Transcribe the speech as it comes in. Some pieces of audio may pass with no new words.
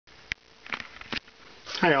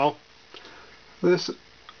Hi all. This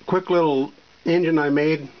quick little engine I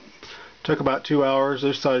made took about 2 hours.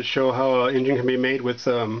 This thought I'd show how an engine can be made with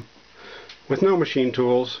no machine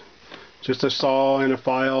tools. Just a saw and a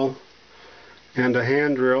file and a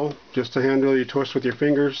hand drill. Just a hand drill you twist with your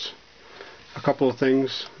fingers. A couple of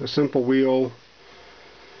things. A simple wheel.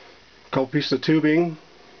 A couple pieces of tubing.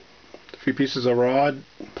 A few pieces of rod.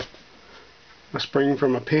 A spring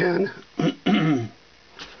from a pin.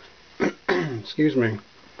 Excuse me.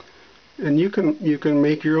 And you can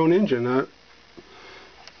make your own engine.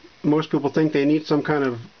 Most people think they need some kind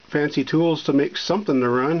of fancy tools to make something to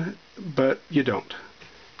run, but you don't.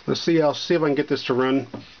 Let's see. I'll see if I can get this to run.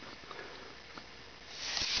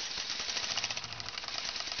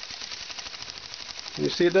 And you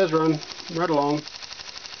see it does run right along.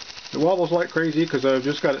 It wobbles like crazy because I've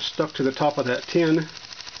just got it stuck to the top of that tin.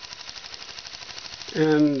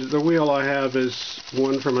 And the wheel I have is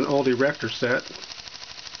one from an old erector set.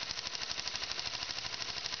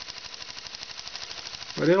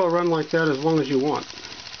 But it'll run like that as long as you want.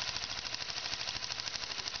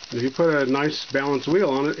 If you put a nice balanced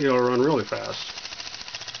wheel on it, it'll run really fast.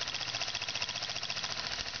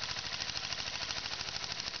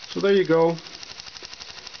 So there you go.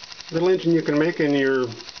 Little engine you can make in your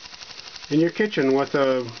kitchen with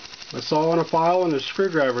a saw and a file and a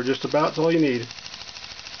screwdriver. Just about all you need.